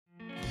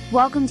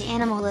Welcome to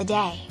Animal a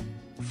Day!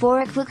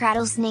 4 quick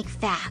rattlesnake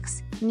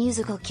facts,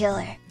 musical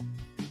killer.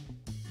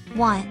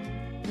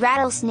 1.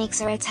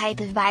 Rattlesnakes are a type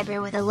of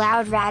viper with a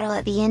loud rattle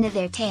at the end of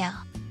their tail.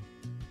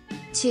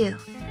 2.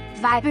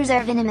 Vipers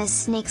are venomous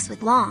snakes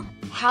with long,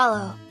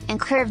 hollow,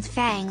 and curved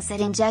fangs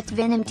that inject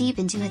venom deep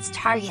into its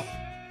target.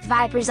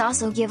 Vipers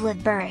also give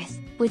live birth,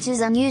 which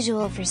is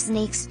unusual for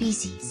snake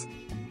species.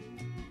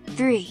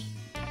 3.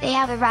 They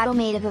have a rattle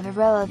made up of a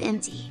row of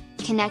empty,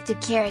 connected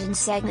keratin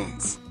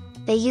segments.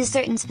 They use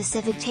certain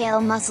specific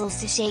tail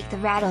muscles to shake the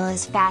rattle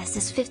as fast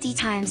as 50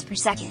 times per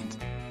second.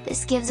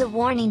 This gives a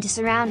warning to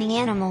surrounding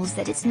animals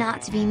that it's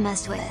not to be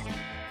messed with.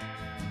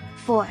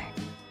 4.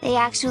 They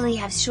actually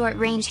have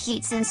short-range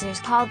heat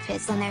sensors called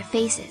pits on their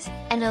faces,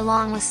 and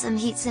along with some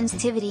heat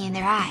sensitivity in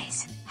their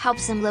eyes,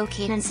 helps them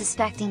locate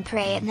unsuspecting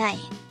prey at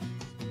night.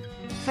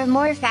 For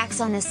more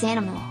facts on this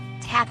animal,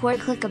 tap or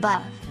click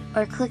above,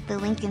 or click the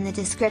link in the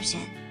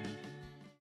description.